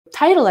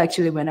title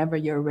actually, Whenever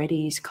You're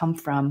Ready, is come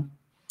from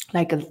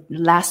like a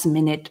last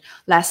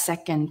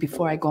second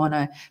before I go on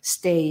a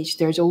stage.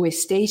 There's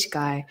always stage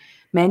guy,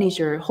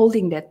 manager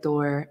holding that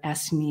door,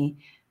 asking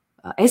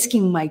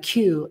my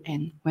cue,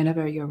 and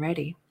whenever you're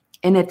ready.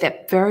 And at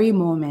that very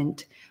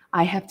moment,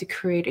 I have to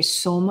create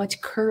so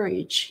much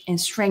courage and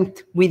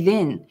strength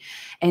within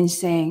and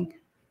saying,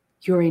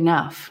 you're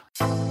enough.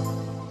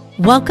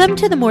 Welcome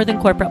to the More Than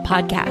Corporate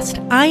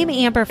podcast. I'm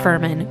Amber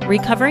Furman,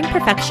 recovering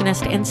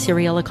perfectionist and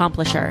serial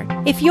accomplisher.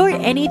 If you're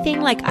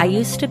anything like I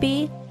used to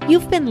be,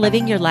 you've been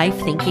living your life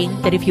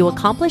thinking that if you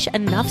accomplish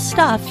enough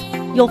stuff,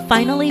 you'll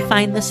finally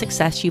find the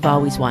success you've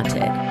always wanted.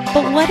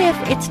 But what if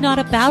it's not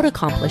about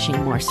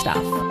accomplishing more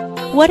stuff?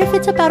 What if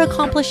it's about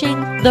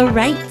accomplishing the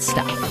right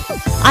stuff?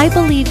 I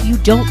believe you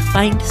don't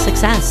find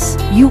success.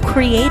 You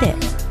create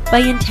it by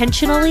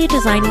intentionally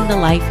designing the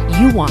life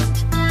you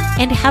want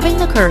and having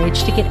the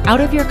courage to get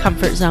out of your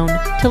comfort zone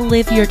to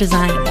live your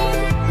design.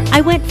 I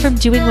went from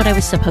doing what I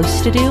was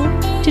supposed to do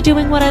to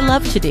doing what I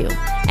love to do,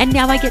 and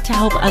now I get to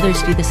help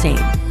others do the same.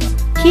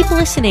 Keep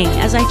listening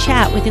as I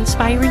chat with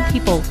inspiring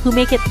people who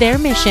make it their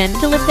mission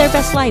to live their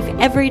best life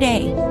every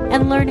day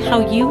and learn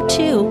how you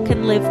too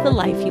can live the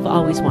life you've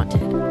always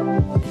wanted.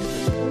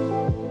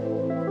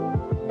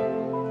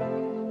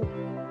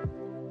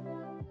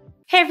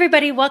 Hey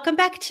everybody, welcome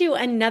back to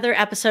another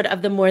episode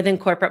of the More Than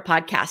Corporate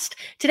podcast.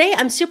 Today,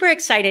 I'm super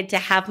excited to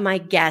have my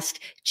guest,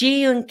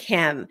 Ji-Yoon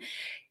Kim.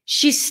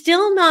 She's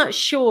still not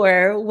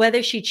sure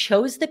whether she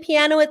chose the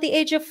piano at the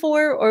age of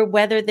 4 or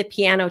whether the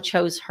piano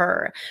chose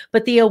her.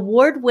 But the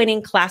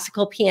award-winning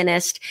classical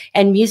pianist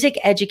and music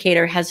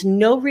educator has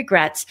no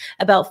regrets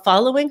about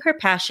following her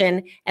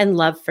passion and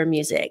love for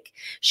music.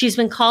 She's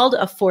been called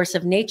a force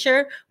of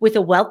nature with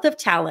a wealth of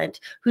talent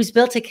who's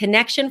built a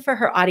connection for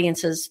her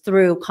audiences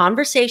through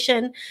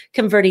conversation,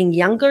 converting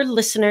younger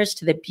listeners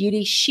to the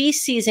beauty she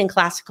sees in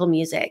classical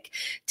music.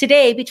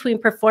 Today, between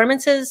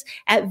performances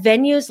at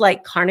venues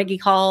like Carnegie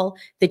Hall,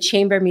 the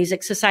Chamber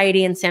Music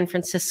Society in San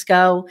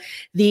Francisco,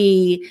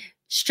 the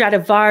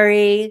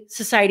Stradivari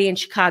Society in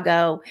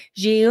Chicago,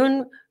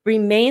 Ji-Yoon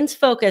remains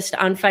focused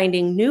on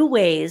finding new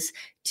ways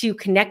to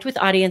connect with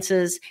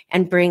audiences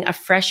and bring a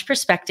fresh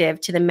perspective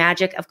to the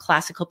magic of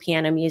classical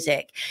piano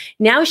music.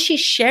 Now she's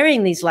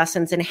sharing these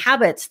lessons and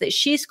habits that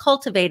she's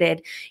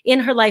cultivated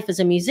in her life as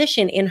a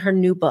musician in her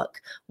new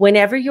book,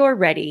 Whenever You're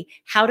Ready,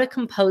 How to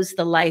Compose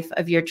the Life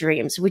of Your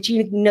Dreams, which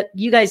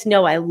you guys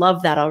know I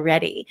love that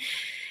already.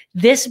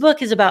 This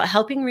book is about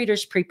helping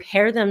readers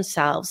prepare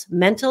themselves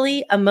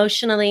mentally,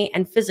 emotionally,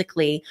 and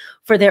physically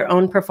for their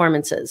own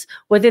performances,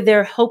 whether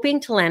they're hoping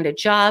to land a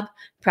job,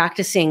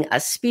 practicing a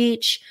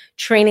speech,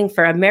 training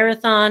for a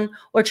marathon,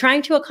 or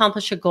trying to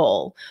accomplish a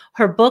goal.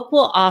 Her book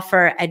will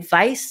offer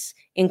advice,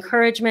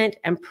 encouragement,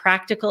 and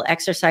practical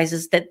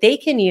exercises that they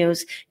can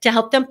use to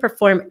help them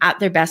perform at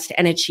their best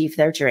and achieve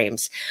their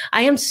dreams.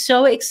 I am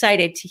so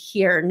excited to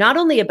hear not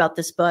only about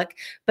this book,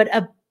 but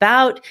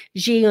about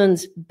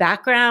Ji-Yoon's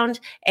background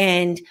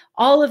and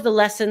all of the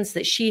lessons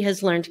that she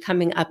has learned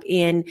coming up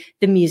in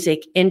the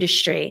music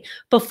industry.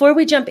 Before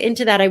we jump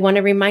into that, I want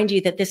to remind you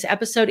that this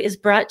episode is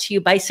brought to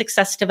you by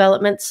Success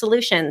Development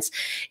Solutions.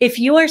 If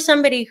you are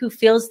somebody who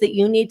feels that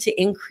you need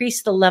to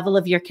increase the level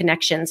of your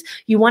connections,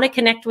 you want to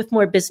connect with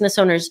more business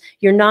owners,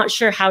 you're not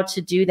sure how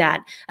to do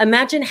that.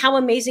 Imagine how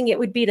amazing it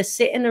would be to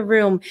sit in a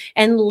room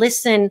and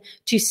listen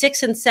to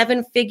 6- and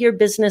 7-figure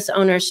business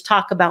owners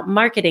talk about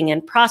marketing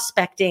and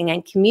prospecting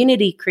and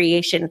community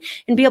creation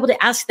and be able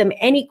to ask them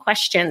any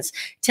questions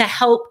to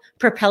help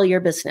propel your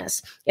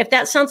business. If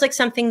that sounds like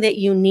something that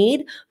you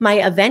need, my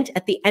event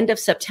at the end of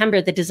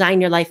September, the Design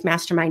Your Life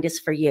Mastermind, is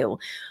for you.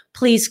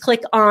 Please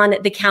click on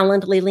the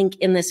Calendly link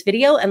in this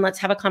video and let's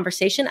have a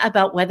conversation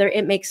about whether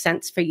it makes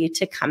sense for you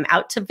to come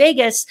out to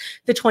Vegas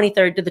the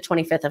 23rd to the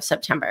 25th of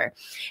September.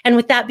 And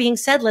with that being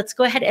said, let's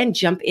go ahead and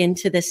jump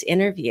into this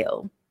interview.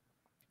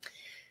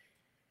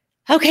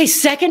 Okay,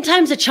 second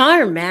time's a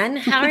charm, man.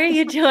 How are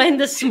you doing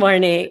this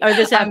morning or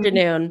this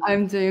afternoon?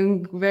 I'm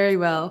doing very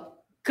well.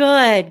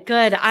 Good.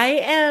 I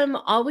am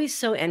always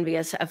so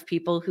envious of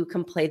people who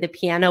can play the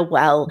piano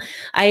well.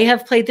 I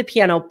have played the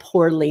piano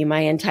poorly my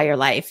entire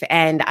life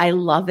and I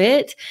love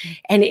it.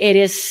 And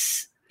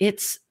it's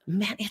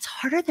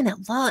harder than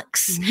it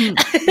looks.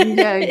 Mm-hmm.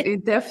 Yeah,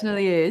 it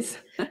definitely is.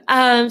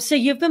 So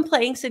you've been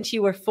playing since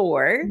you were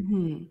 4.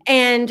 Mm-hmm.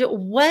 And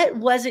what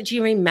was it? Do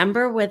you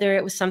remember whether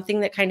it was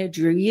something that kind of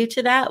drew you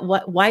to that?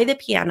 Why the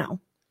piano?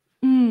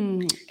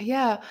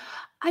 Yeah.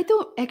 I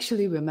don't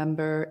actually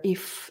remember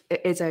if,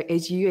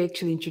 as you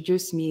actually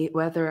introduced me,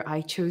 whether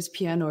I chose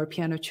piano or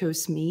piano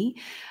chose me.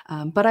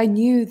 But I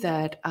knew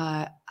that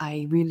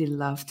I really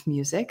loved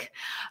music.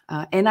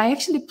 And I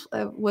actually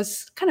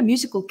was kind of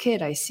musical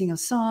kid. I sing a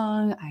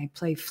song, I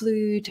play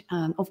flute,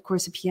 and of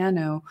course, a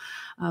piano.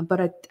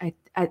 But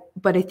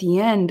at the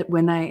end,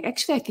 when I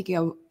think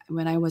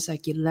when I was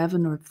like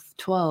 11 or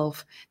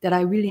 12, that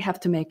I really have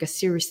to make a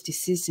serious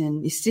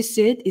decision. Is this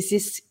it? Is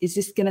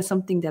this gonna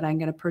something that I'm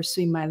gonna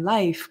pursue in my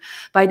life?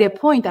 By that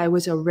point, I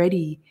was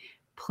already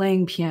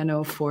playing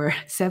piano for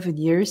 7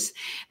 years.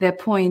 That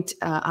point,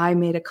 I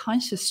made a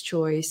conscious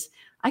choice.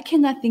 I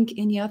cannot think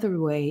any other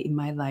way in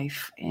my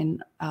life.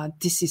 And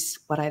this is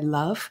what I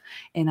love.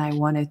 And I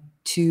wanted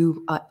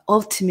to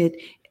ultimate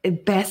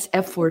best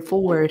effort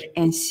forward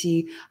and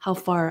see how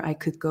far I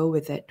could go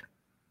with it.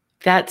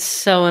 That's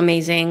so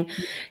amazing.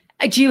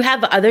 Do you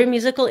have other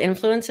musical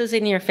influences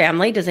in your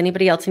family? Does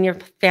anybody else in your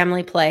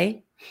family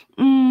play?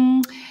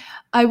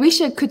 I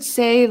wish I could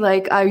say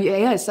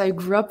yes, I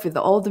grew up with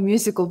all the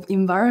musical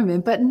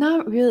environment, but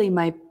not really.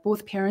 My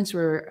both parents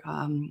were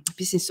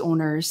business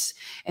owners.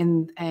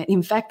 And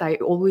in fact, I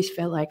always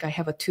felt like I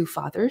have two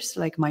fathers.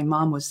 Like my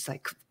mom was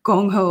like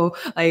gung-ho,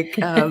 like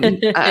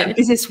a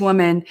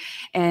businesswoman.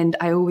 And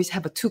I always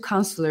have two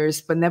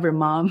counselors, but never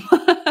mom.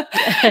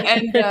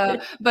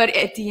 But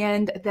at the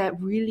end,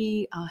 that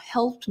really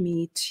helped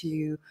me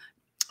to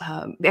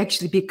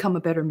actually become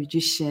a better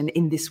musician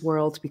in this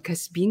world,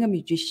 because being a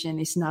musician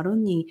is not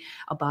only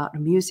about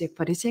music,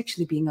 but it's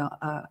actually being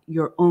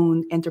your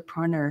own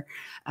entrepreneur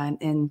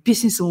and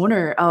business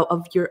owner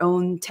of your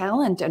own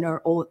talent and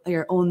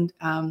your own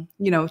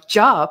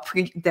job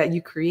that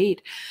you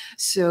create.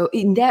 So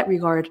in that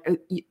regard,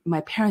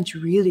 my parents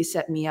really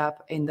set me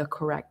up in the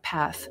correct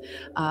path.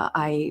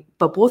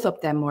 But both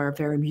of them were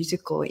very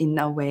musical in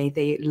a way.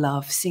 They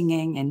love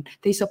singing and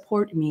they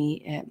support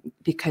me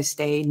because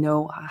they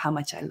know how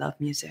much I love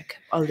music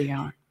early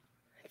on.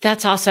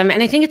 That's awesome.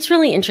 And I think it's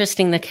really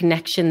interesting, the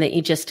connection that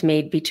you just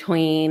made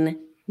between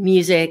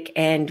music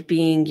and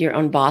being your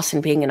own boss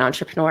and being an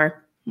entrepreneur.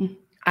 Mm.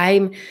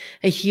 I'm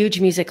a huge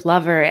music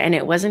lover, and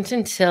it wasn't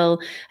until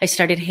I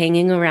started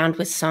hanging around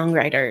with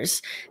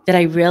songwriters that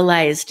I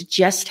realized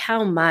just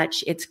how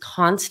much it's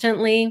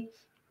constantly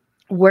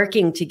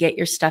working to get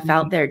your stuff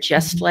out there,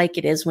 just like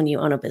it is when you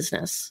own a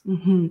business.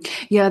 Mm-hmm.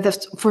 Yeah,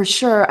 that's for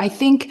sure. I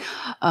think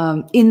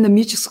in the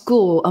music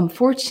school,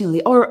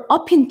 unfortunately, or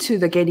up into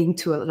the getting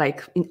to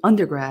like in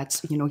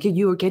undergrads,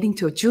 you are getting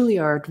to a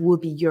Juilliard will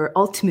be your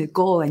ultimate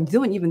goal, and you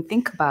don't even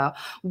think about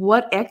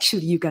what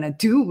actually you're gonna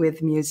do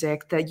with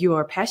music that you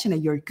are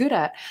passionate, you're good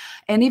at.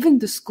 And even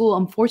the school,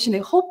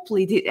 unfortunately,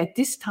 hopefully at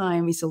this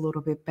time is a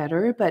little bit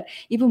better. But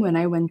even when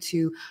I went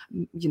to,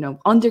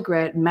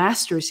 undergrad,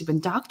 master's, even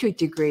doctorate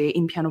degree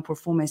in piano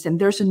performance, and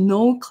there's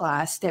no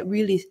class that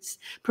really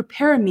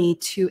prepare me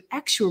to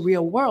actual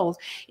real world.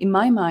 In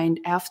my mind,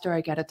 after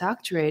I get a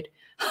doctorate,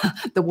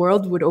 the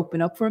world would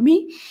open up for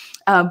me.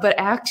 But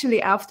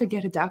actually, after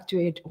get a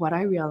doctorate, what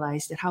I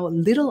realized that how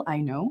little I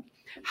know,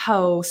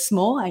 how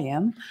small I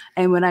am,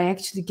 and when I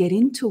actually get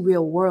into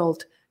real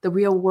world, the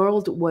real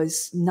world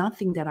was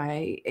nothing that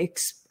I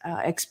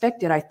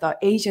expected. I thought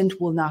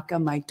agent will knock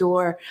on my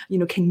door.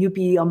 Can you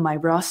be on my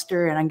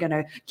roster? And I'm going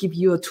to give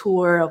you a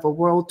tour of a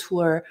world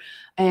tour.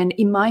 And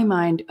in my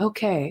mind,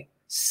 okay,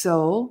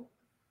 so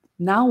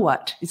now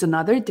what? It's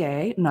another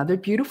day, another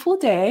beautiful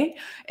day.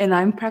 And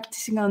I'm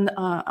practicing on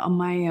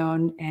my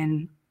own.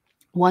 And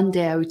one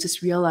day I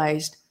just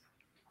realized,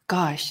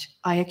 gosh,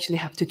 I actually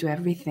have to do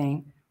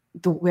everything.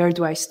 Where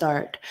do I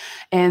start?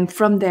 And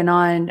from then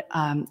on,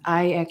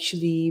 I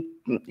actually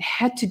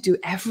had to do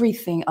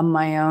everything on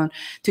my own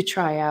to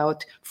try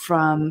out,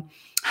 from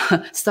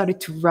started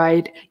to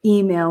write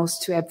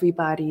emails to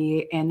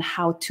everybody and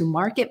how to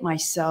market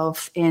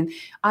myself. And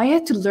I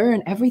had to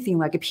learn everything,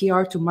 like a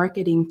PR to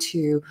marketing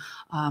to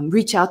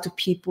reach out to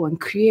people and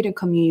create a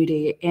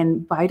community.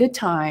 And by the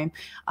time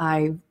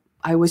I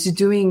was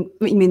doing,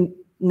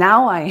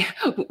 now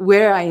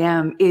where I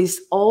am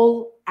is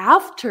all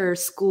after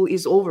school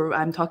is over.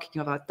 I'm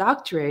talking about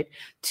doctorate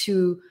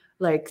to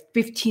like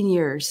 15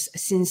 years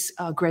since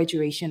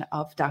graduation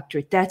of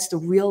doctorate. That's the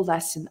real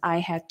lesson I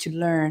had to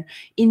learn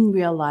in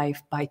real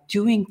life by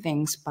doing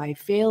things, by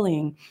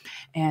failing.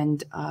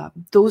 And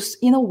those,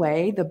 in a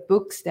way, the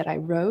books that I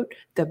wrote,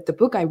 the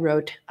book I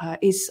wrote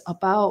is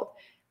about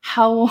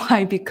how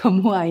I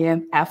become who I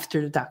am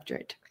after the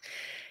doctorate.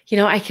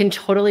 I can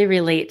totally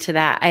relate to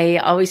that. I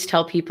always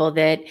tell people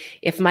that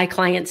if my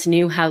clients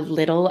knew how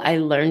little I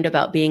learned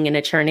about being an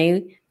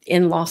attorney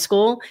in law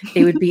school,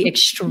 they would be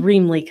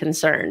extremely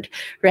concerned,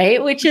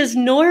 right? Which is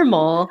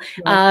normal.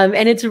 Yeah.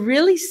 And it's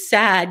really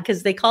sad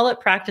because they call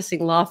it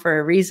practicing law for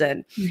a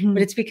reason,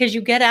 but it's because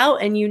you get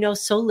out and you know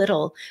so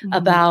little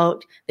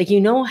about, like,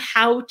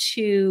 how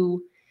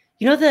to,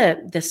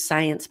 the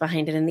science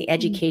behind it and the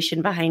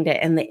education behind it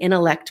and the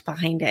intellect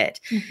behind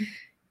it.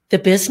 The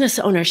business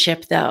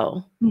ownership,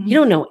 though, you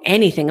don't know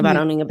anything about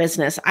owning a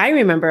business. I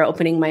remember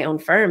opening my own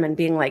firm and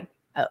being like,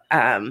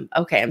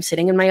 okay, I'm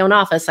sitting in my own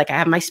office. Like, I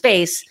have my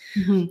space.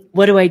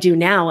 What do I do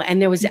now?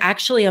 And there was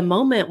actually a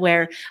moment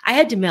where I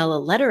had to mail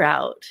a letter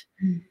out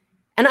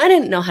and I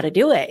didn't know how to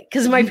do it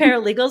because my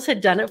paralegals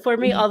had done it for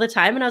me all the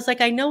time. And I was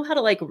like, I know how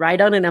to like write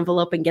on an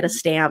envelope and get a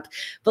stamp,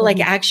 but like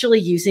actually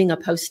using a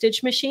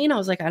postage machine, I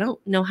was like, I don't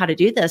know how to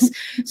do this.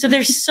 So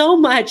there's so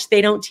much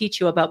they don't teach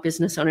you about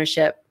business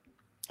ownership.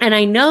 And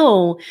I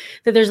know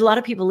that there's a lot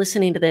of people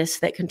listening to this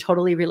that can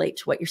totally relate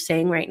to what you're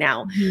saying right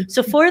now.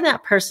 So for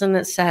that person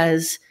that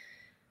says,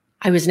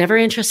 I was never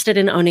interested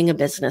in owning a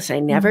business, I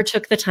never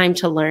took the time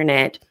to learn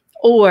it,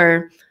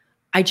 or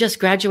I just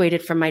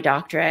graduated from my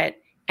doctorate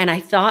and I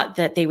thought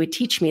that they would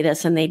teach me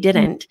this and they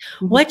didn't.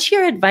 Mm-hmm. What's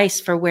your advice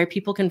for where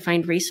people can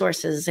find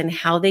resources and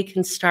how they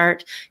can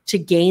start to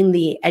gain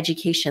the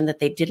education that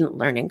they didn't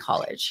learn in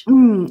college?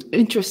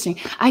 Interesting.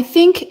 I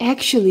think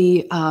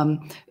actually the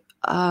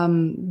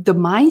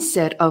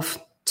mindset of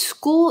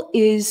school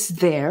is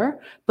there,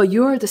 but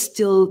you're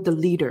still the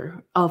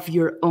leader of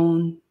your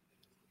own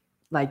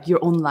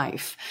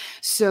life.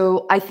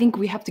 So I think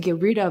we have to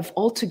get rid of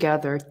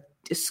altogether.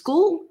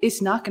 School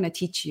is not going to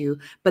teach you,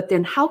 but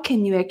then how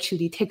can you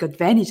actually take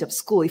advantage of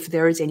school if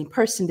there is any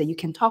person that you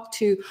can talk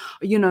to,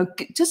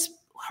 just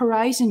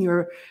broaden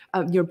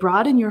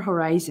your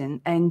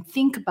horizon and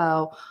think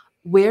about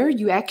where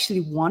you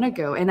actually want to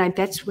go. And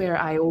that's where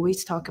I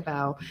always talk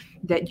about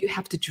that you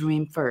have to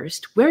dream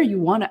first, where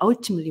you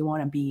ultimately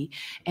want to be.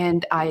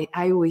 And I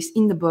always,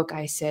 in the book,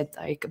 I said,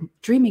 like,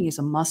 dreaming is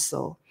a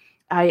muscle.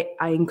 I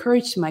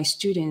encourage my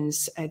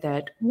students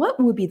that what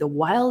would be the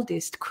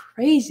wildest,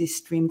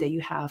 craziest dream that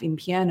you have in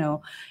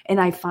piano? And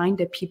I find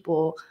that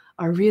people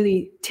are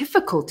really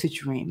difficult to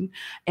dream.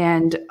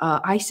 And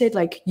I said,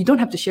 like, you don't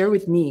have to share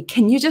with me.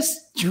 Can you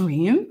just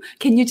dream?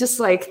 Can you just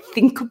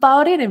think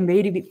about it and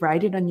maybe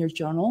write it on your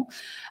journal?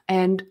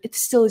 And it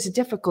still is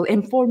difficult.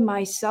 And for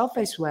myself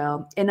as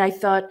well. And I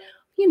thought,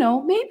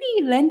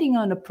 maybe landing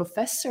on a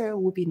professor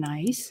would be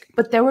nice.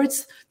 But there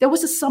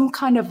was some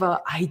kind of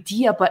a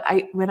idea. But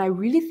when I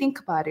really think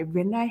about it,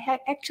 when I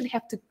actually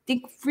have to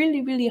think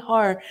really, really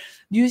hard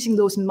using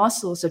those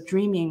muscles of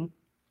dreaming,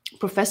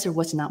 professor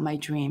was not my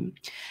dream.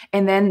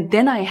 And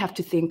then I have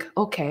to think,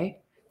 okay,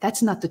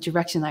 that's not the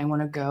direction I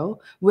want to go.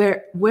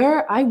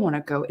 Where I want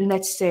to go. And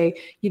let's say,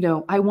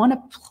 I want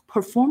to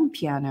perform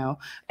piano.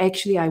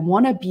 Actually, I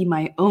want to be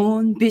my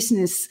own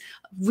business,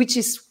 which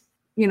is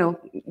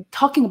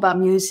talking about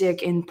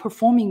music and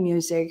performing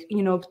music,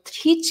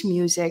 teach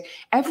music,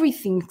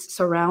 everything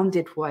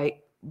surrounded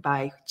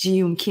by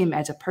Ji-Yoon Kim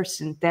as a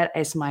person, that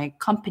as my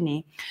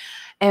company.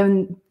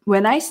 And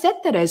when I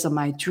set that as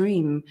my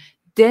dream,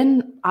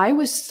 then I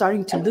was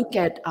starting to look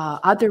at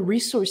other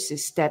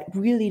resources that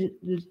really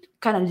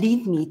kind of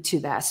lead me to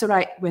that.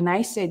 So when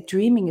I said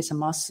dreaming is a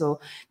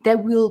muscle,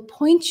 that will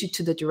point you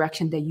to the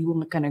direction that you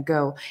are going to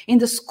go. In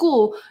the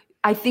school,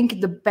 I think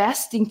the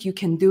best thing you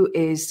can do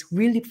is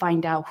really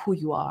find out who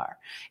you are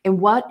and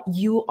what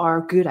you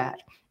are good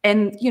at.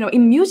 And,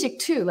 in music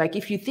too, like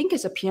if you think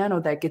it's a piano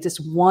that gets this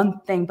one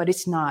thing, but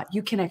it's not,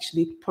 you can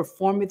actually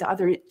perform with the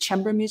other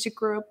chamber music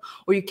group,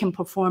 or you can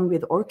perform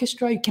with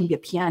orchestra. You can be a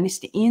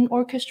pianist in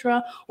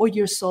orchestra, or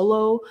you're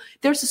solo.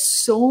 There's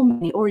so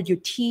many, or you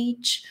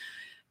teach,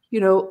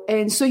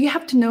 and so you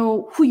have to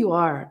know who you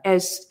are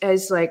as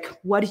like,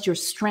 what is your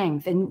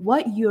strength and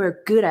what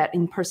you're good at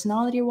in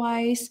personality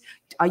wise.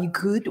 Are you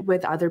good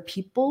with other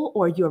people,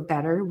 or you're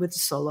better with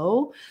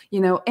solo,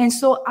 And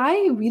so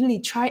I really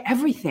try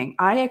everything.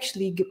 I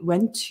actually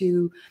went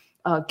to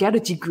get a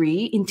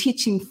degree in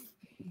teaching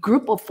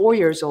group of 4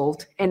 years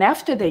old. And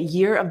after the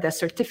year of the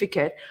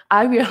certificate,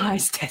 I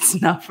realized that's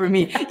not for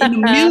me. In a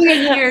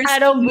million years, I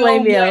don't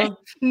blame you.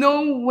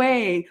 No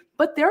way.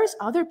 But there's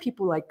other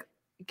people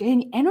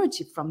gain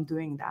energy from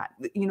doing that.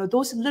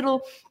 Those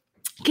little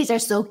kids are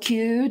so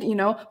cute,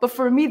 but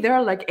for me,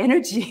 they're like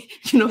energy,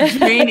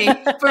 draining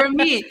for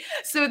me.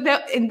 So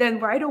and then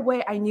right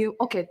away I knew,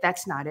 okay,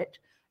 that's not it.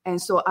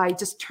 And so I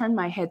just turned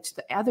my head to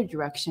the other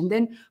direction.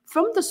 Then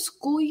from the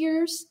school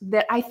years,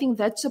 that I think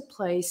that's a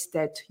place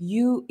that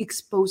you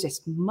expose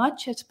as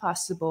much as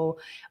possible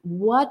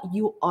what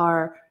you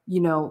are,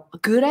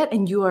 good at,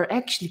 and you are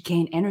actually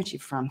gain energy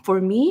from.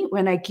 For me,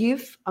 when I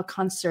give a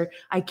concert,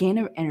 I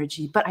gain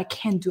energy, but I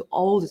can't do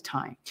all the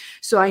time.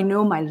 So I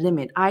know my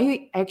limit.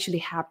 I actually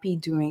happy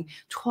doing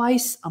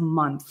twice a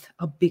month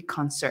a big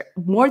concert.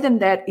 More than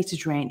that, it's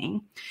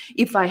draining.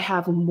 If I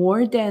have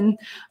more than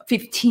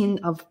 15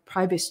 of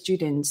private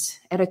students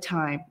at a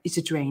time, it's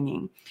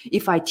draining.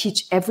 If I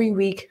teach every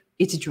week,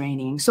 it's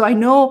draining. So I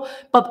know,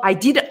 but I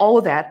did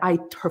all that. I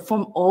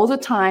perform all the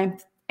time,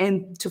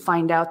 and to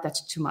find out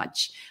that's too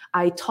much.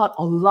 I taught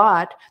a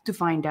lot to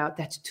find out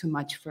that's too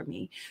much for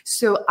me.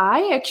 So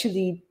I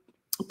actually,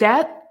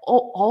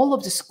 all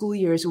of the school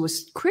years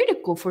was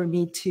critical for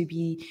me to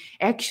be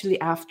actually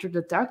after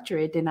the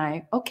doctorate. And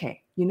I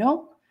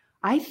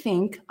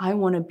think I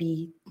want to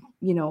be,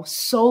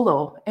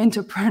 solo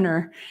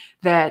entrepreneur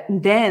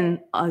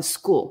than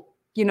school,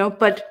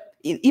 but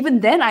even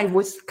then I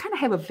was kind of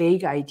have a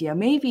vague idea.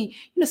 Maybe,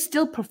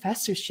 still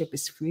professorship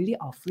is really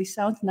awfully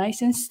sounds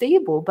nice and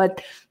stable.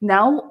 But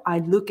now I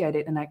look at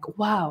it and I go,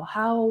 wow,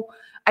 how,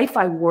 if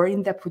I were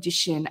in that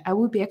position, I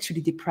would be actually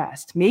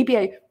depressed.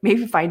 Maybe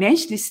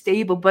financially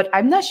stable, but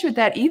I'm not sure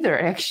that either,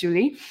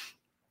 actually.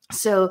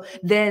 So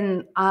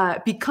then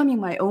becoming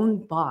my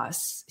own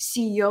boss,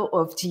 CEO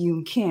of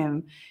Ji-Yoon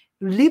Kim,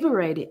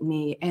 liberated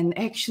me. And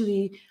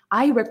actually,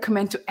 I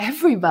recommend to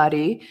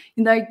everybody,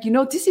 like,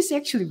 this is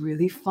actually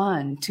really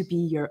fun to be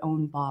your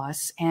own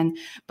boss.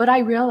 But I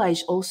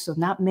realized also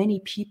not many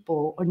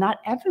people, or not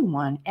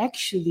everyone,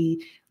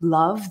 actually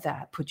love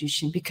that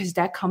position, because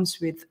that comes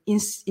with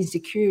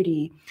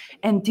insecurity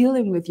and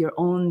dealing with your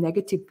own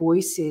negative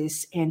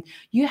voices. And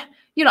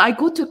I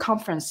go to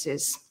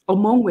conferences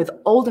among with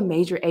all the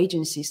major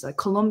agencies, like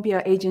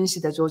Columbia agency,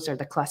 that those are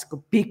the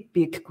classical big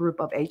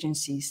group of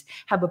agencies,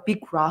 have a big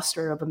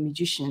roster of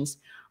musicians.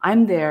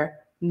 I'm there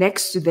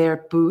next to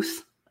their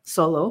booth,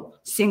 solo,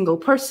 single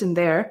person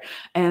there.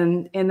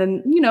 And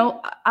then,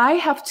 I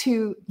have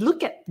to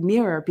look at the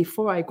mirror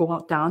before I go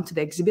out down to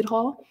the exhibit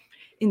hall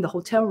in the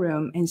hotel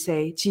room and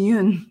say,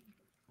 Ji-yoon,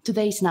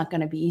 today is not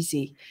going to be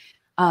easy.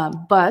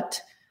 But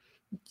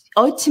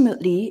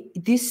ultimately,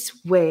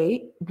 this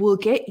way will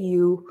get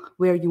you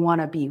where you want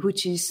to be,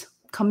 which is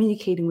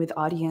communicating with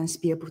audience,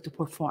 be able to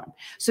perform.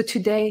 So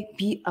today,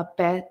 be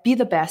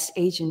the best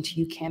agent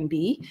you can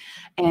be,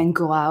 and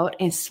go out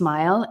and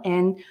smile.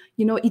 And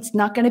it's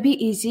not going to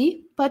be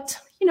easy, but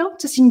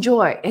just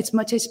enjoy as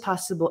much as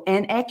possible,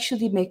 and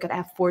actually make an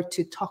effort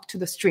to talk to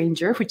the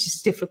stranger, which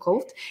is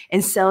difficult,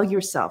 and sell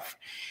yourself.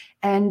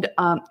 And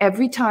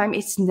every time,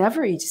 it's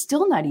never easy,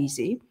 still not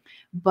easy.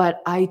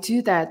 But I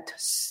do that,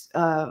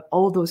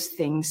 all those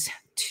things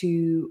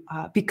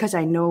because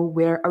I know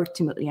where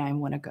ultimately I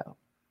want to go.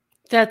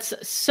 That's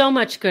so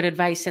much good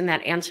advice in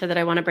that answer that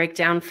I want to break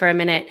down for a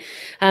minute.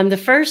 The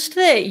first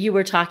that you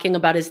were talking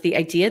about is the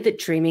idea that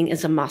dreaming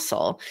is a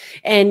muscle.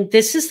 And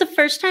this is the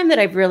first time that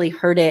I've really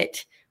heard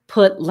it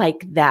put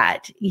like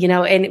that,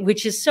 and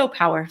which is so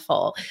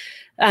powerful.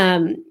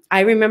 I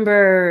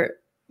remember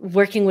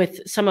working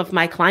with some of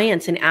my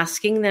clients and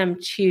asking them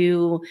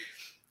to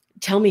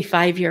tell me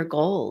 5-year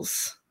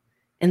goals,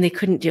 and they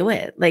couldn't do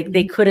it. Like,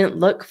 they couldn't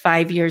look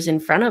 5 years in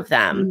front of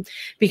them,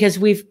 because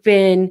we've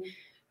been,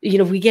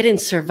 we get in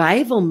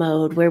survival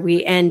mode where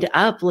we end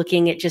up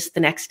looking at just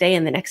the next day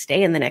and the next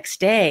day and the next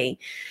day.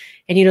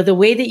 And, the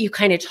way that you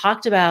kind of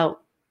talked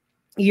about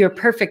your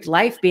perfect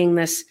life being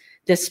this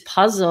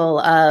puzzle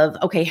of,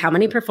 okay, how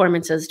many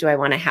performances do I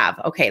want to have?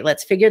 Okay,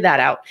 let's figure that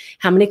out.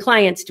 How many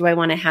clients do I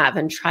want to have?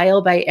 And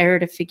trial by error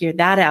to figure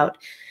that out.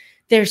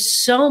 There's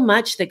so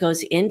much that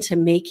goes into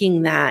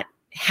making that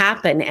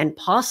happen and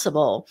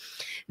possible,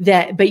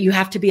 but you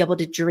have to be able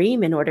to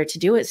dream in order to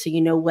do it, so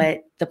you know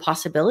what the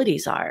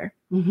possibilities are.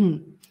 Mm-hmm.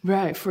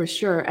 Right, for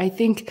sure. I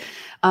think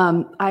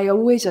I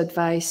always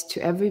advise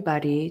to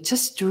everybody,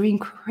 just doing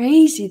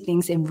crazy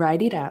things and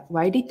write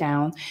it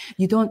down.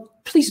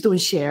 Please don't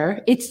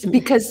share. It's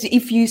because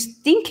if you're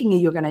thinking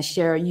you're going to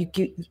share, you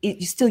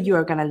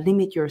are going to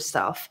limit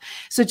yourself.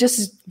 So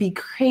just be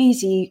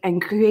crazy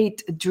and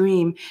create a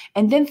dream,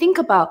 and then think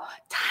about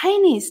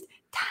tiniest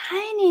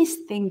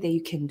thing that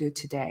you can do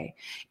today.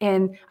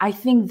 And I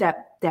think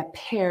that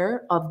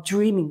pair of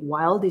dreaming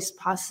wild is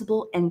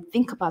possible and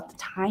think about the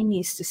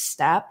tiniest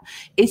step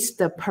is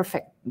the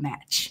perfect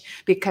match,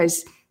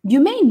 because you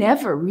may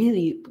never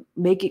really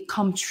make it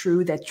come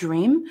true, that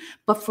dream.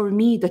 But for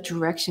me, the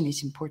direction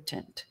is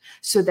important,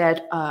 so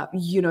that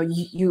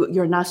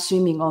you're not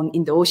swimming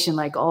in the ocean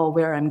like, oh,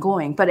 where I'm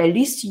going, but at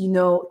least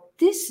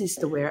this is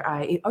where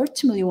I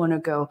ultimately want to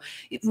go.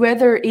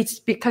 Whether it's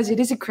because it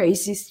is a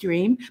crazy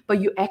dream,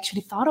 but you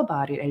actually thought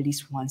about it at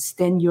least once,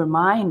 then your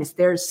mind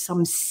there's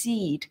some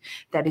seed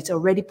that is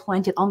already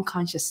planted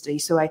unconsciously.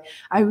 So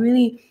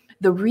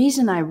the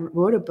reason I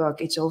wrote a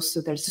book, it's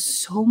also there's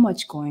so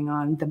much going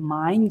on, the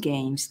mind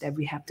games that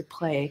we have to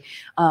play,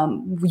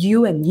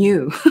 you and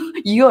you,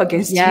 you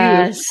against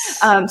you.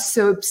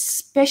 So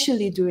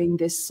especially doing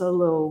this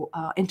solo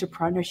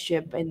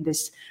entrepreneurship and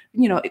this,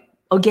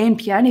 again,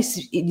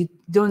 pianists, it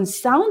don't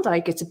sound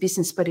like it's a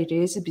business, but it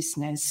is a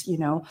business,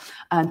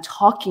 and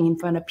talking in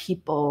front of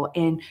people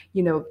and,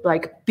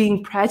 like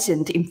being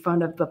present in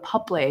front of the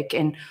public,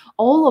 and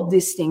all of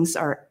these things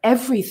are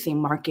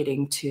everything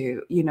marketing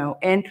to,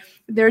 and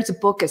there's a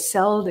book, To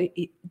Sell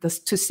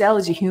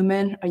as a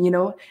Human,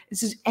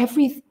 this is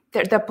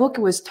that book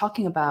was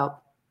talking about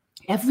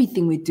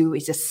everything we do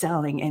is just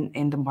selling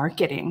and the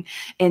marketing,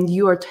 and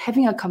you are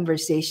having a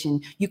conversation,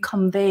 you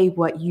convey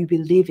what you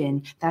believe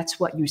in,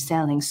 that's what you're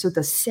selling. So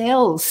the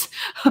sales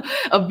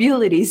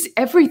abilities,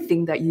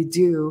 everything that you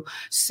do.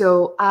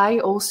 So I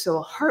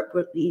also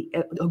heartily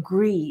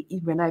agree,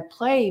 when I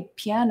play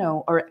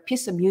piano or a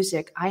piece of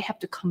music, I have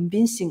to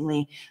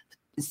convincingly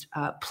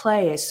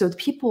play it so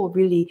people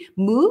really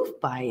move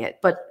by it,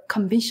 but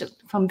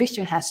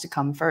conviction has to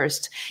come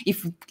first.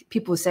 If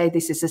people say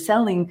this is a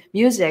selling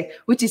music,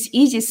 which is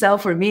easy sell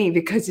for me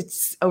because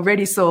it's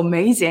already so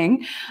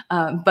amazing,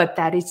 but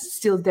that is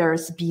still,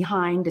 there's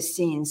behind the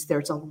scenes,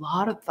 there's a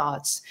lot of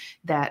thoughts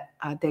that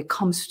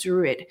comes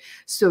through it.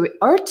 So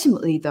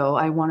ultimately, though,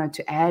 I wanted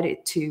to add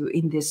it to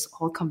in this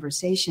whole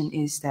conversation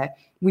is that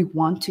we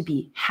want to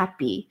be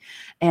happy.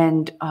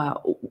 And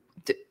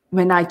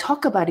when I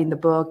talk about in the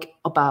book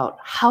about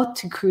how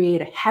to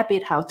create a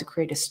habit, how to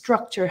create a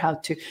structure, how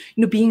to,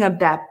 being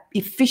that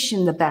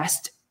efficient, the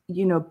best,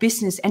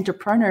 business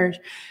entrepreneur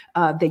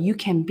that you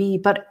can be.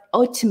 But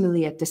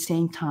ultimately, at the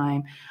same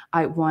time,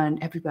 I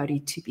want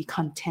everybody to be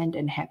content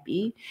and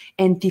happy,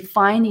 and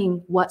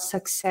defining what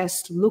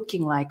success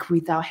looking like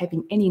without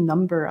having any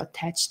number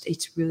attached.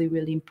 It's really,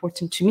 really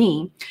important to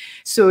me.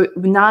 So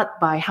not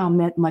by how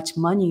much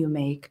money you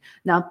make,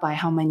 not by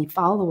how many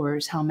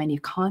followers, how many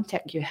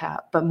contact you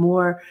have, but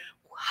more,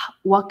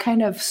 what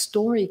kind of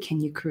story can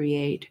you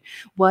create?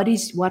 What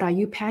are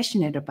you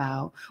passionate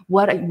about?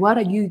 What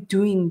are you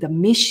doing the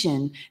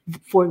mission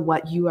for,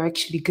 what you are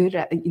actually good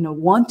at,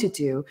 want to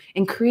do,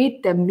 and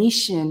create the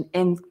mission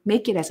and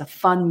make it as a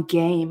fun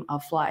game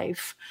of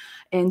life.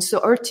 And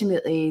so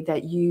ultimately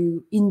that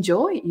you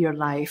enjoy your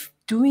life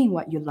doing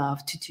what you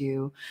love to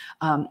do,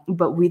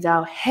 but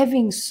without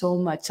having so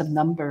much a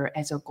number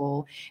as a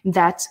goal.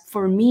 That's,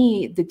 for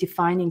me, the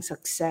defining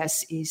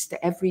success is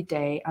the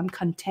everyday. I'm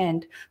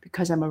content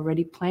because I'm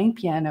already playing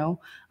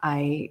piano.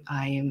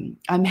 I'm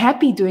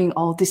happy doing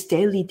all this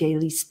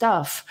daily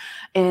stuff.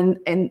 And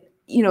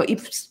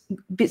if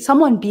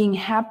someone being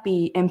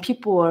happy, and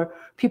people are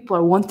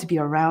want to be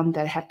around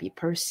that happy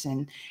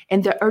person,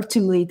 and that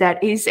ultimately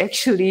that is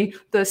actually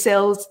the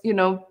sales,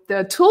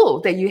 the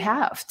tool that you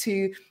have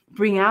to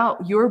bring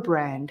out your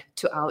brand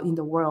to out in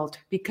the world,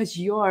 because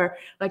you're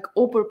like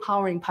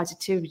overpowering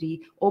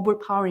positivity,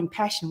 overpowering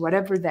passion,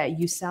 whatever that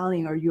you're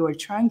selling or you're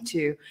trying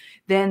to,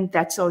 then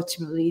that's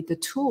ultimately the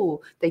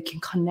tool that can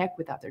connect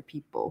with other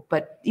people.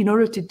 But in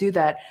order to do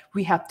that,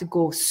 we have to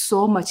go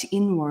so much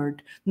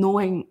inward,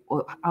 knowing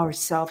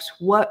ourselves,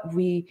 what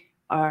we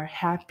are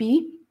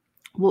happy,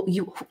 what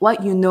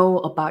you know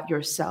about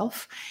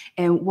yourself,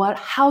 and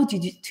how do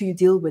you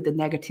deal with the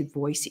negative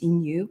voice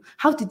in you,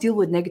 how to deal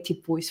with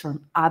negative voice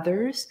from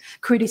others,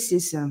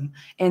 criticism,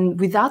 and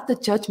without the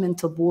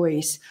judgmental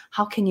voice,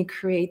 how can you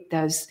create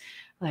those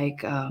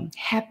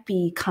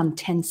happy,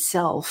 content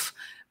self,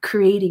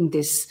 creating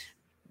this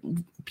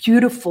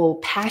beautiful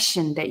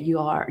passion that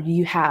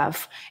you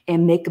have,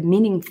 and make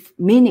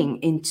meaning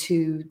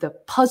into the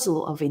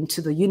puzzle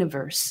into the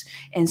universe.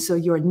 And so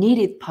you're a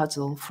needed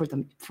puzzle for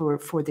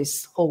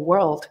this whole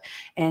world,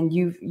 and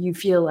you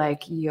feel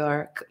like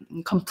you're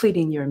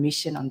completing your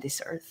mission on this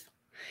earth.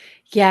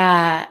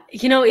 Yeah,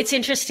 it's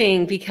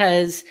interesting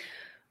because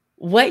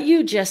what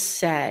you just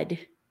said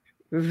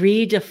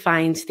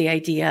redefines the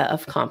idea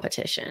of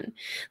competition.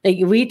 Like,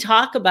 we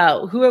talk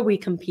about, who are we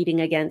competing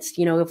against?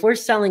 If we're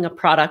selling a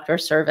product or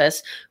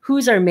service,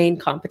 who's our main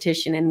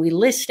competition? And we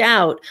list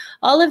out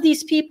all of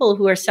these people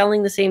who are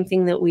selling the same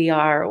thing that we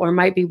are, or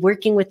might be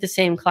working with the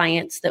same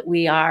clients that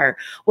we are,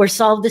 or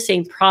solve the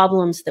same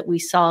problems that we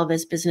solve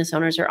as business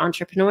owners or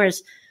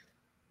entrepreneurs.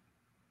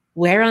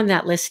 Where on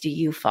that list do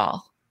you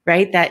fall?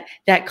 Right?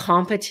 That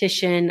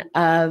competition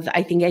of,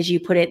 I think, as you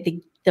put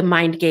it, the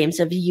mind games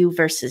of you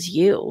versus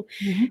you,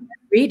 mm-hmm.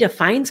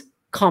 redefines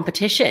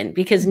competition,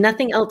 because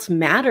nothing else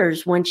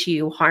matters once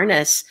you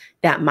harness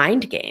that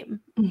mind game.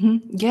 Mm-hmm.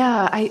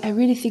 Yeah, I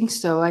really think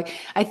so.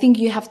 I think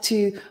you have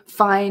to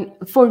find,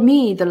 for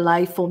me, the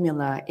life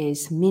formula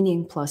is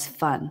meaning plus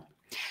fun.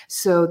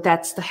 So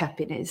that's the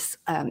happiness.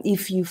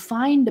 If you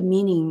find the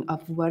meaning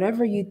of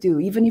whatever you do,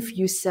 even if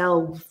you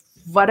sell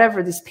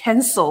whatever, this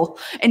pencil,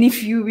 and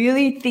if you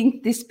really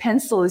think this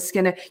pencil is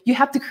you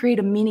have to create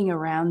a meaning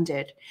around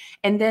it,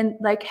 and then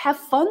have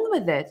fun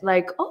with it.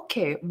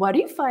 Okay, what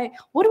do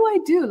I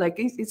do?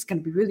 It's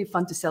gonna be really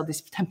fun to sell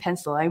this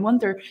pencil. I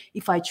wonder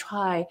if I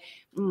try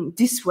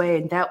this way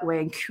and that way,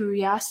 and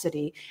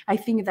curiosity. I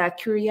think that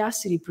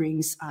curiosity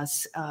brings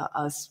us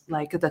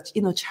that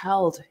inner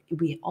child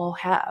we all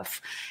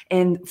have.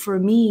 And for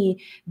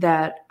me,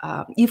 that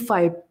if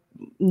I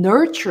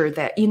nurture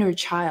that inner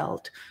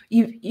child,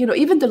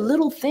 even the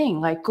little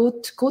thing, go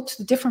to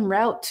the different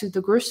route to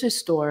the grocery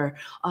store,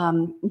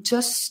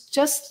 just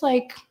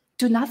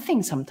do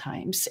nothing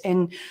sometimes,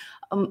 and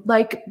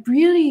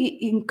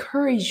really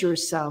encourage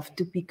yourself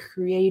to be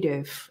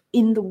creative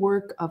in the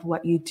work of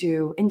what you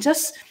do. And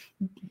just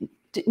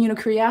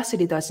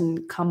curiosity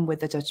doesn't come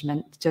with a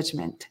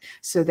judgment,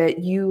 so that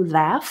you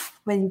laugh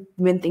when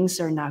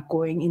things are not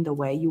going in the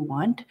way you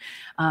want,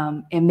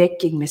 and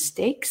making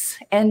mistakes,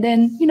 and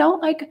then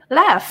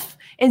laugh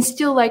and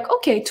still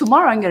okay,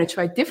 tomorrow I'm going to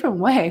try a different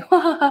way.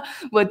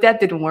 Well,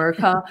 that didn't work,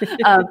 huh?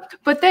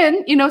 But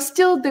then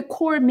still the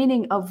core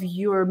meaning of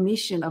your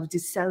mission of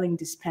just selling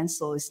this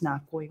pencil is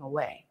not going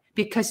away,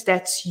 because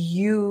that's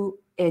you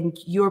and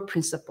your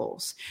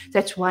principles.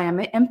 That's why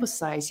I'm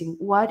emphasizing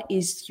what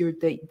is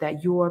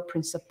your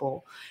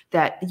principle,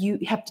 that you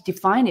have to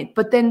define it,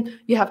 but then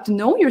you have to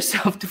know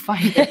yourself to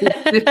find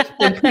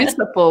the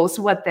principles,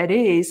 what that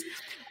is.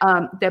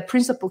 That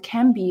principle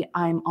can be,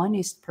 I'm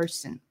honest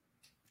person.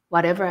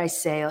 Whatever I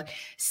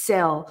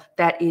sell,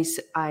 that is,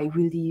 I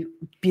really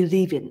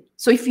believe in.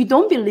 So if you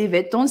don't believe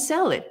it, don't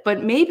sell it.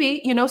 But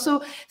maybe,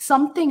 so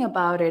something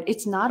about it,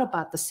 it's not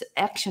about the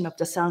action of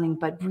the selling,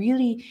 but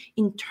really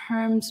in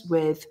terms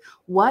with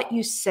what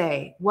you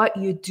say, what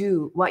you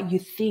do, what you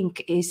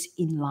think is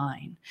in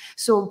line.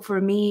 So for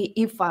me,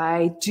 if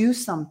I do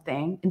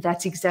something, and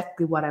that's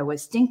exactly what I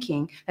was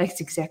thinking,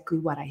 that's exactly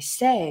what I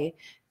say,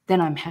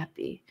 then I'm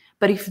happy.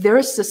 But if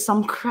there's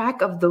some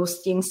crack of those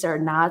things that are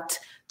not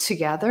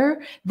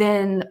together,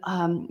 then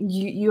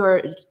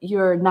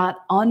you're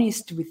not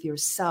honest with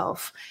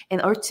yourself,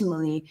 and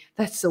ultimately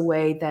that's the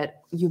way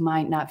that you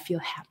might not feel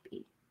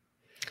happy.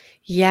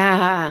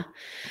 Yeah.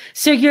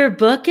 So your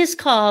book is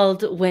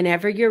called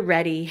Whenever You're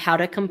Ready, How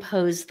to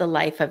Compose the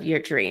Life of Your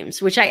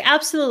Dreams, which I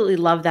absolutely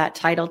love that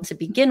title to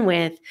begin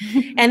with.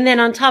 And then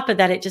on top of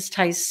that, it just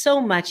ties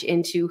so much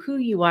into who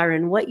you are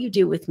and what you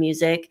do with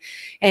music.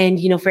 And,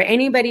 for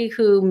anybody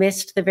who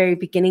missed the very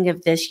beginning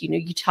of this,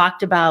 you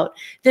talked about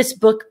this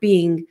book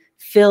being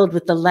filled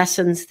with the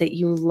lessons that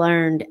you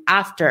learned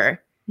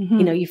after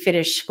you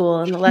finish school,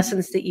 and the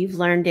lessons that you've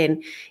learned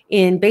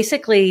in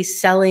basically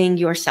selling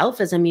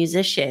yourself as a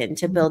musician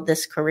to build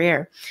this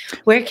career.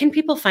 Where can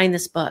people find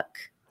this book?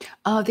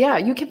 Yeah,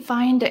 you can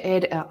find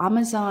it at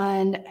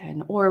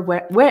Amazon or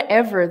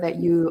wherever that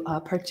you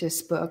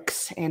purchase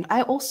books. And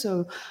I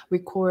also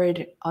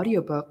record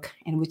audiobook,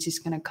 and which is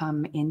going to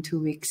come in 2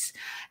 weeks.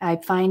 I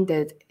find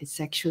that it's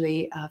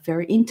actually a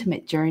very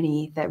intimate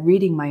journey, that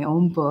reading my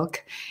own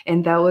book.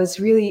 And that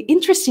was really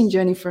interesting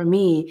journey for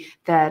me,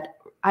 that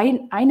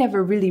I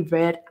never really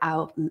read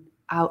out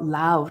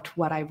loud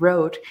what I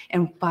wrote.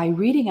 And by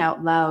reading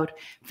out loud,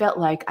 felt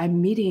like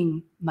I'm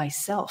meeting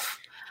myself.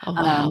 Oh,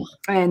 wow.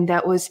 And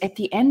that was at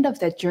the end of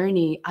that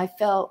journey, I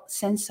felt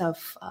sense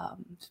of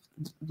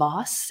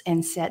loss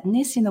and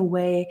sadness in a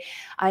way.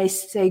 I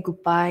say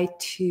goodbye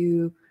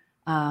to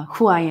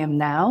who I am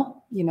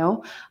now.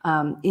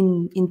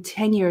 In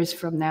 10 years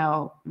from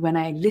now, when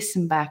I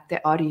listen back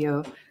the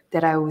audio,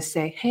 that I will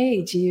say,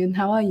 "Hey, Ji-yoon,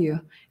 how are you?"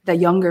 The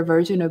younger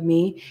version of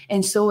me.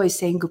 And so is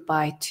saying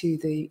goodbye to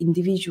the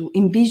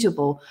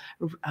invisible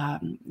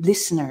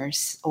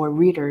listeners or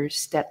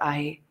readers that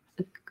I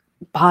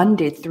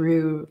bonded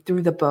through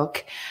the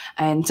book.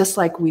 And just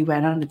like we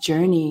went on a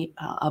journey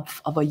of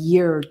a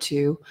year or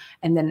two,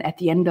 and then at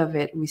the end of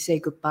it, we say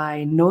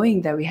goodbye,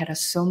 knowing that we had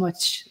so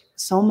much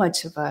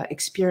of a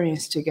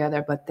experience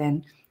together, but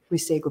then we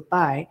say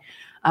goodbye.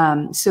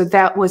 So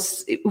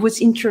it was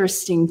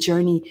interesting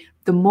journey.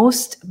 The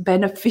most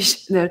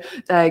beneficial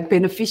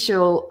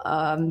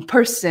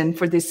person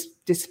for this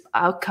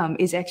outcome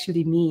is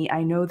actually me.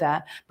 I know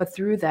that, but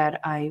through that,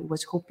 I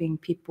was hoping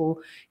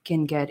people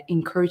can get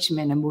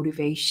encouragement and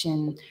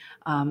motivation,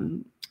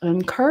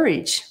 and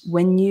courage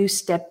when you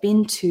step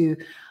into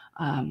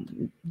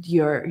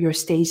your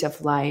stage of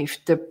life.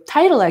 The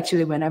title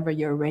actually, Whenever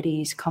You're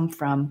Ready, is come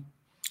from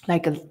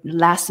like a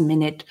last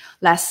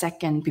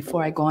second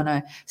before I go on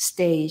a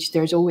stage.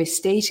 There's always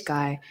stage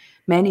guy,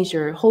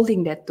 manager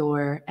holding that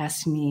door,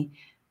 asking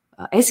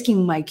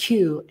my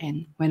cue,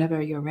 and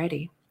whenever you're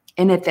ready.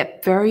 And at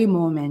that very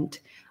moment,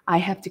 I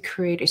have to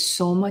create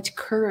so much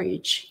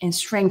courage and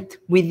strength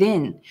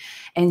within,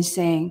 and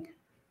saying,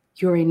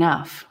 "You're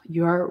enough.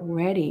 You're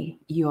ready.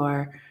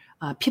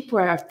 People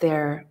are out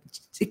there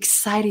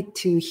excited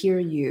to hear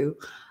you.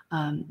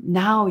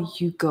 Now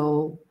you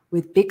go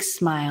with big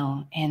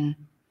smile and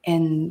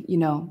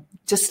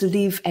just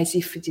live as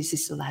if this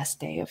is the last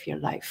day of your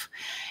life."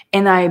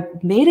 And I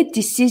made a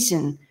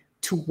decision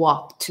to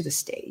walk to the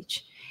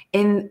stage.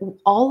 And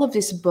all of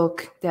this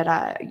book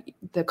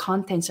the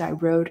contents I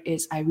wrote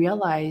is, I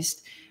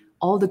realized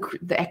all the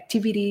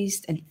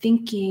activities and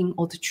thinking,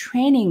 all the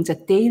trainings, the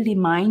daily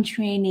mind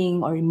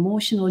training or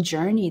emotional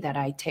journey that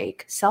I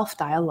take,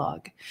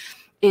 self-dialogue,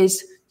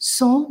 is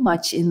so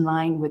much in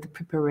line with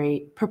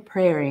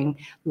preparing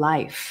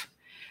life.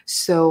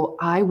 So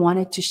I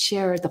wanted to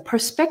share the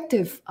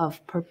perspective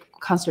of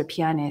concert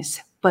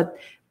pianists, but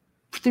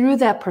through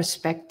that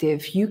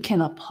perspective, you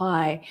can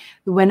apply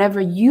whenever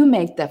you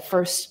make that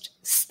first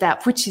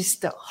step, which is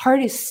the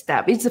hardest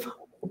step. It's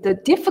the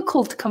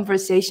difficult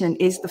conversation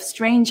is the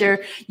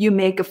stranger you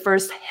make a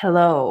first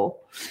hello.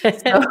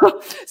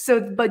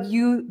 But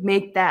you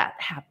make that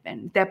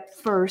happen, that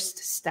first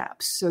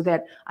step, so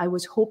that I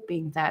was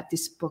hoping that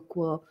this book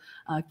will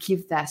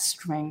give that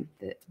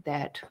strength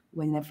that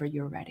whenever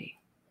you're ready.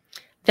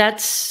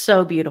 That's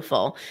so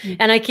beautiful.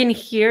 And I can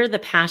hear the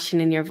passion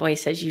in your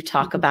voice as you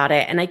talk about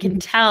it. And I can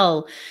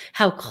tell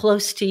how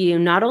close to you,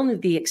 not only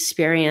the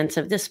experience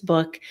of this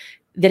book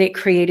that it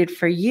created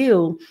for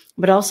you,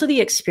 but also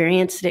the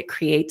experience that it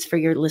creates for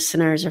your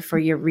listeners or for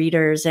your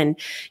readers. And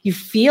you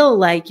feel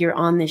like you're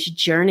on this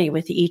journey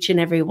with each and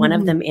every one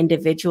of them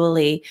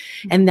individually.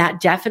 And that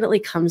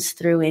definitely comes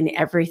through in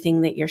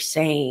everything that you're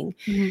saying.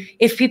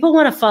 If people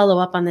want to follow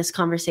up on this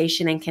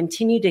conversation and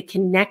continue to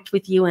connect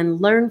with you and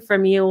learn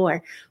from you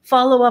or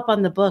follow up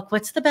on the book,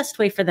 what's the best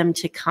way for them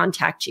to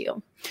contact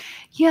you?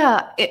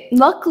 Yeah,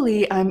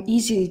 luckily I'm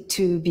easy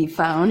to be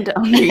found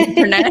on the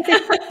internet.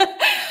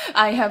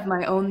 I have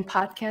my own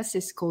podcast.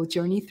 It's called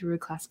Journey Through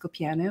Classical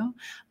Piano.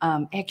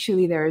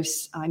 Actually,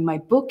 there's in my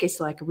book, it's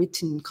like a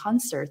written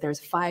concert. There's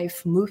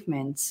 5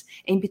 movements.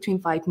 In between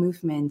 5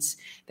 movements,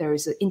 there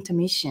is an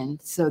intermission.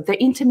 So the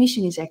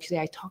intermission is actually,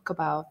 I talk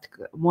about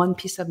one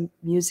piece of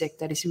music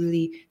that is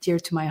really dear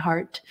to my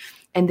heart.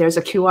 And there's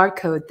a QR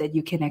code that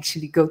you can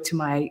actually go to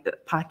my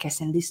podcast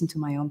and listen to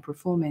my own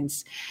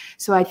performance.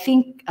 So I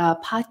think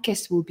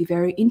podcast will be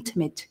very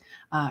intimate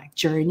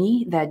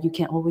journey that you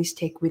can always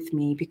take with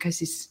me,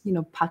 because it's,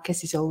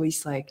 podcast is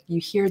always like you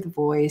hear the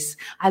voice.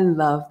 I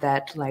love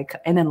that, like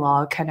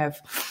analog kind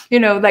of,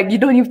 like you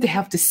don't even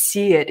have to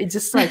see it. It's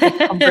just like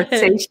a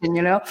conversation,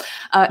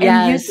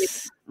 And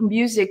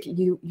music,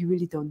 you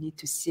really don't need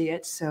to see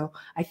it. So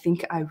I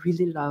think I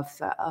really love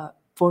the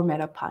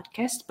format of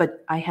podcast.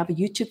 But I have a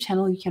YouTube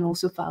channel you can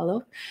also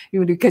follow,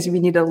 because we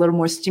need a little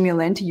more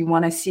stimulant. You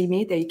want to see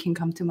me, then you can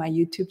come to my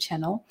YouTube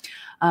channel.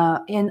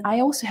 And I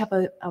also have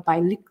a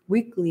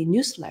bi-weekly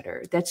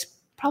newsletter that's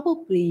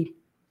probably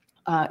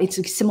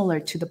it's similar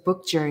to the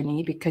book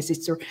journey, because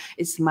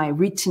it's my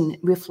written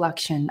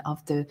reflection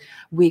of the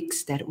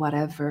weeks, that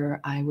whatever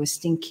I was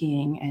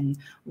thinking and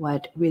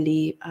what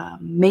really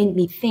made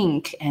me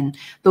think, and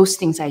those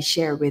things I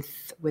share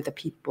with the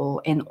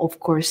people. And of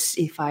course,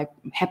 if I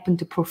happen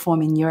to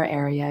perform in your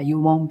area, you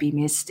won't be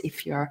missed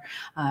if you're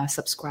a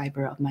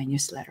subscriber of my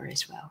newsletter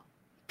as well.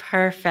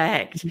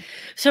 Perfect.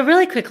 So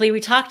really quickly, we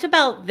talked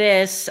about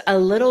this a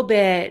little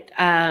bit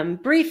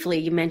briefly.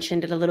 You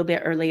mentioned it a little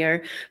bit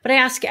earlier, but I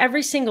ask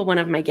every single one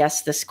of my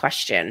guests this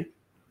question.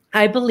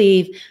 I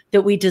believe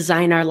that we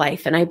design our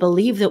life, and I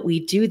believe that we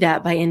do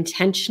that by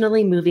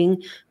intentionally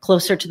moving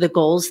closer to the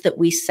goals that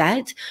we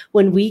set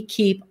when we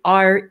keep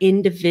our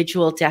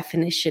individual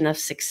definition of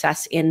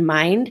success in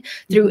mind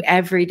through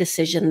every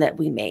decision that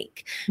we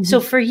make. So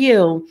for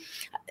you,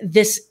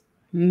 this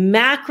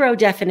macro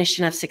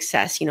definition of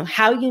success,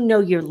 how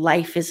your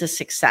life is a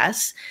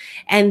success,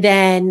 and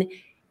then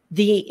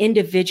the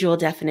individual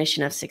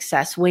definition of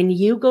success. When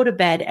you go to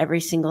bed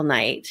every single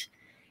night,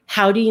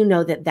 how do you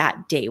know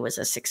that day was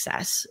a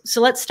success?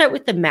 So let's start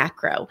with the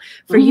macro.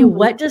 For you,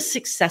 what does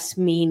success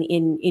mean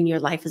in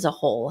your life as a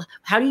whole?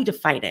 How do you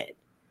define it?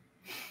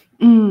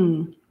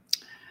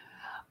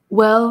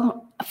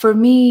 Well, for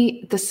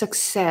me, the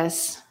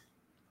success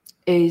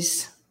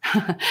is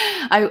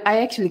I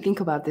actually think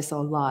about this a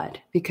lot,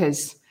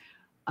 because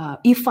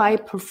if I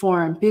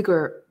perform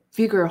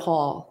bigger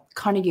hall,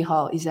 Carnegie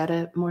Hall, is that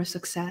a more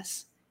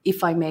success?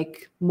 If I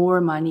make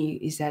more money,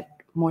 is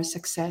that more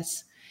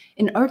success?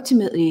 And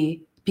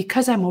ultimately,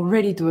 because I'm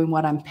already doing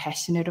what I'm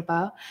passionate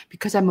about,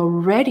 because I'm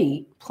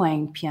already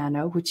playing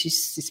piano, which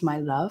is my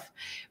love,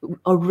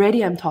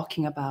 already I'm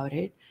talking about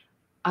it,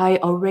 I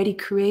already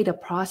create a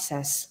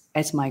process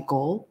as my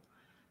goal.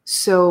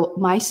 So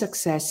my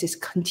success is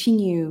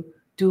continue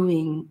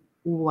doing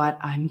what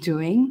I'm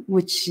doing,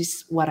 which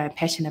is what I'm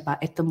passionate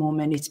about at the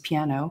moment. It's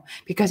piano.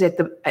 Because at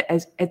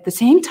the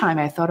same time,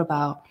 I thought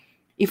about,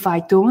 if I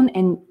don't,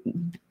 and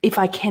if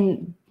I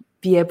can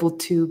be able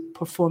to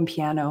perform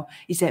piano,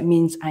 is that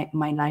means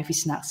my life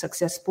is not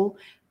successful?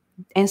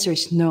 Answer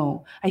is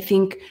no. I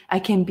think I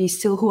can be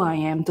still who I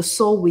am. The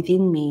soul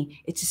within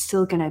me, it's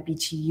still gonna be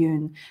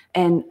Ji-Yoon.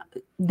 And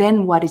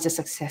then what is a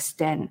success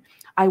then?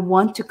 I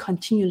want to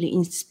continually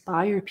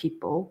inspire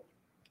people.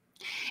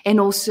 And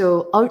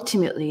also,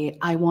 ultimately,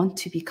 I want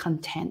to be a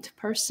content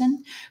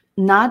person,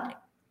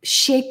 not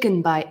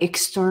shaken by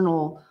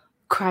external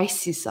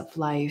crises of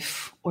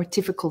life or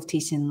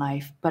difficulties in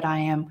life, but I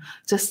am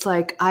just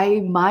like,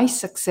 my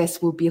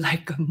success will be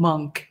like a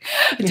monk,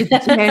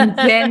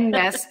 Zen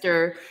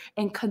master,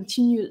 and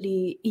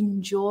continually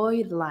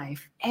enjoy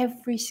life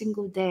every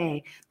single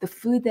day, the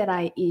food that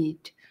I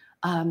eat,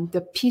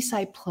 the piece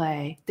I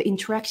play, the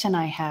interaction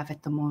I have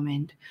at the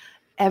moment,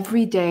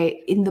 every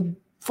day in the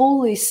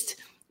fullest,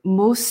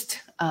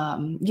 most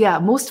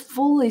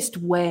fullest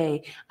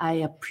way. I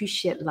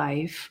appreciate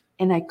life,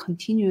 and I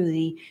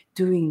continually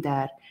doing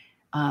that.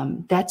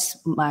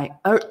 That's my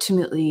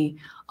ultimately,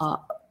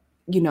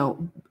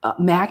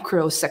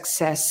 macro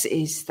success,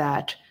 is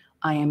that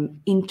I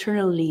am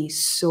internally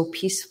so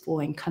peaceful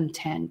and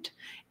content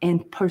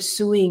and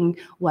pursuing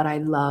what I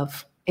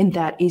love. And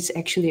that is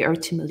actually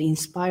ultimately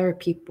inspire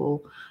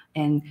people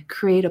and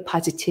create a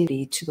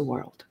positivity to the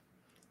world.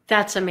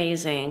 That's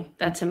amazing.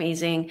 That's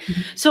amazing.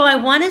 So I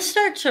want to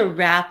start to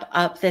wrap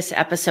up this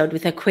episode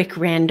with a quick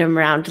random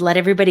round to let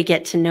everybody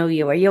get to know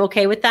you. Are you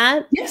okay with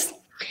that? Yes.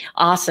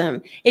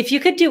 Awesome. If you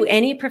could do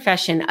any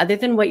profession other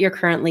than what you're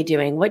currently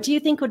doing, what do you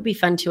think would be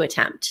fun to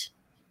attempt?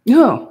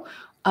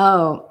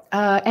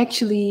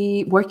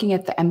 Actually working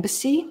at the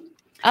embassy.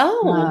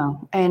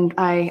 And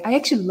I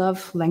actually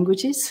love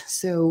languages,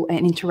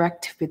 and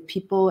interact with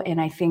people. And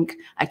I think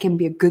I can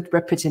be a good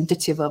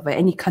representative of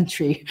any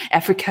country,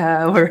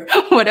 Africa or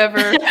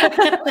whatever,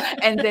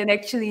 and then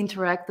actually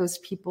interact those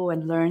people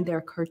and learn their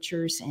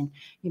cultures. And,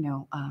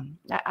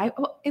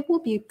 it will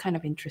be kind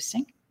of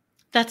interesting.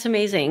 That's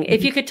amazing.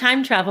 If you could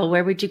time travel,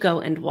 where would you go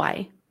and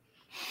why?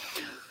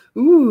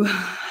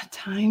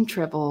 Time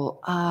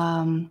travel.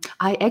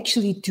 I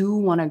actually do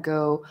want to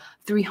go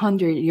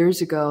 300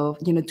 years ago,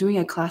 doing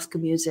a classical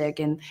music.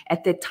 And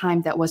at that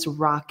time, that was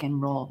rock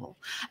and roll.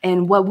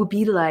 And what would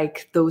be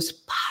like those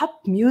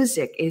pop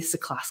music is the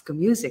classical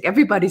music.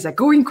 Everybody's like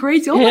going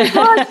crazy. Oh my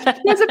God,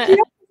 there's a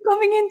piano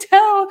coming in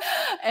town.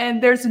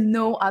 And there's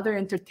no other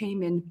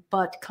entertainment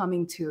but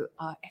coming to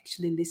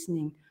actually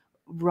listening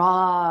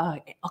raw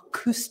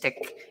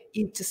acoustic.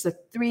 It's just a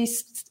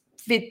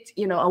fit,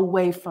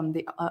 away from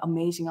the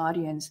amazing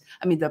audience.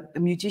 I mean, the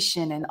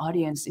musician and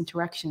audience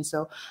interaction.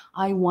 So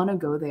I want to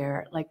go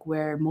there, like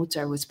where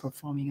Mozart was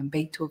performing and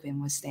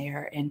Beethoven was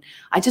there. And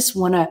I just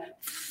want to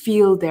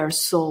feel their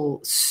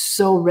soul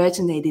so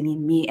resonating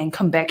in me and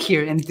come back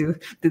here and do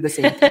the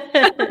same thing.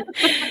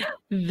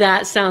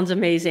 That sounds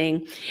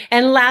amazing.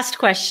 And last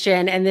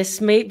question, and this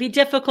may be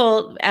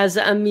difficult as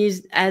a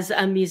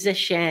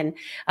musician,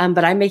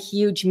 but I'm a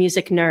huge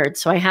music nerd,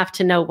 so I have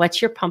to know,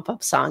 what's your pump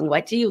up song?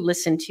 What do you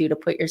listen to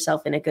put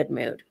yourself in a good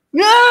mood?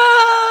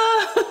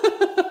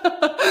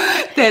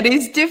 That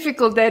is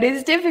difficult. That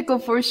is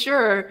difficult for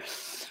sure.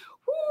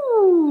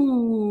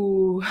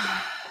 Ooh.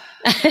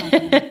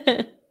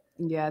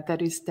 Yeah,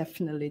 that is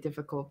definitely a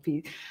difficult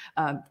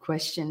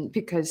question,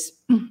 because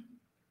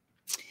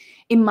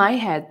in my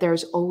head,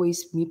 there's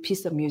always a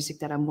piece of music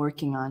that I'm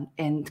working on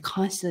and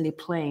constantly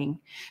playing.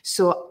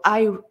 So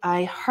I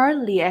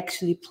hardly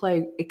actually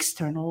play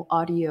external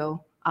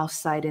audio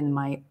outside in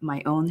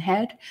my own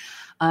head.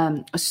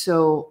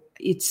 So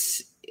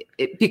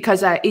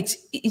because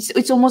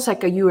it's almost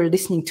like you are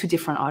listening to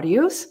different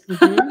audios.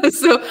 Mm-hmm.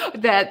 So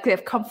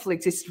that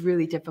conflict is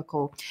really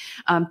difficult.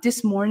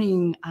 This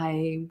morning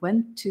I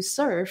went to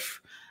surf,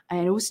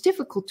 and it was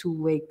difficult to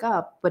wake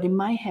up. But in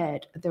my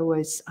head, there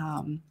was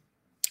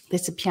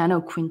there's a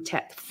piano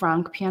quintet,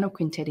 Franck piano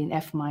quintet in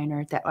F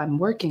minor that I'm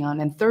working on.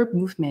 And third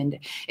movement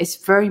is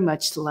very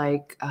much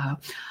like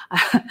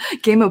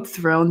Game of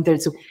Thrones.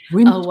 There's a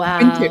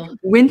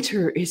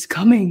winter is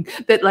coming.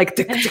 That like,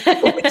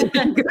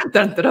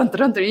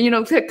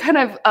 kind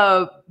of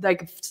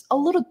like a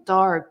little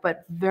dark,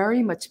 but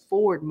very much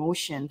forward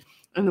motion.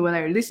 And when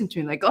I listen to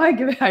it, like,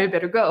 I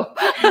better go.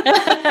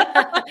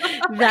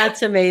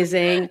 That's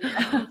amazing.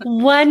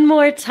 One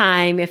more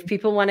time, if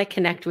people want to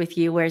connect with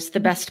you, where's the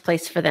best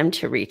place for them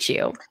to reach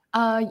you?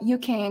 You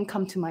can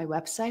come to my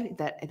website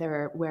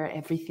where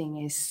everything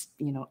is,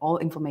 all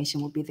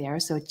information will be there.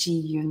 So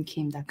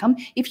jiyunkim.com.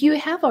 If you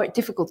have a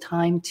difficult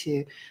time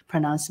to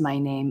pronounce my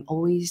name,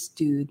 always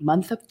do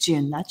month of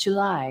June, not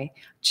July,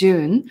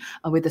 June,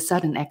 with a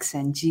southern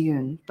accent,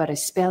 Jiyun, but a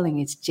spelling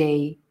is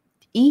Jeeyoon,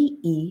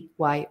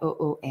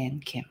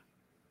 Kim.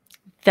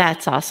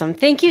 That's awesome.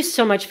 Thank you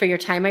so much for your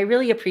time. I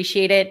really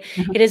appreciate it.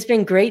 Mm-hmm. It has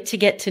been great to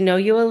get to know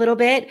you a little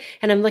bit,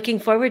 and I'm looking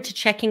forward to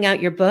checking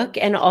out your book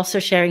and also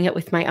sharing it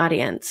with my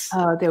audience.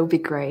 Oh, that would be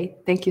great.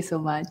 Thank you so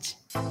much.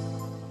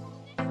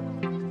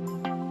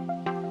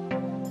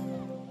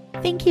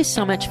 Thank you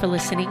so much for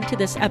listening to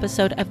this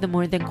episode of the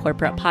More Than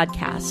Corporate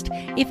podcast.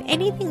 If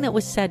anything that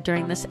was said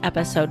during this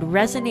episode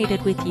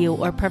resonated with you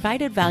or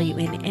provided value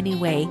in any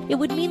way, it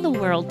would mean the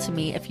world to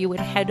me if you would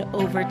head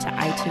over to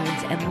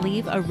iTunes and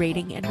leave a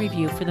rating and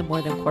review for the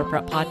More Than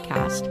Corporate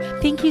podcast.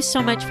 Thank you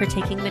so much for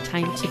taking the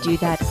time to do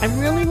that. I'm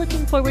really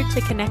looking forward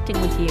to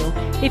connecting with you.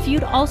 If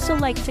you'd also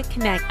like to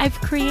connect, I've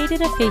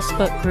created a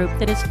Facebook group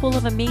that is full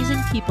of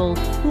amazing people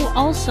who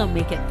also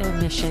make it their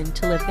mission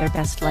to live their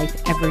best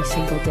life every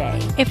single day.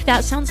 If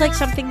that sounds like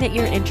something that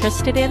you're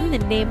interested in, the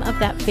name of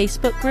that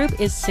Facebook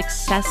group is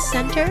Success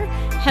Center.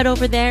 Head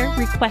over there,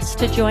 request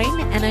to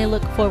join, and I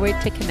look forward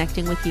to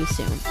connecting with you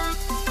soon.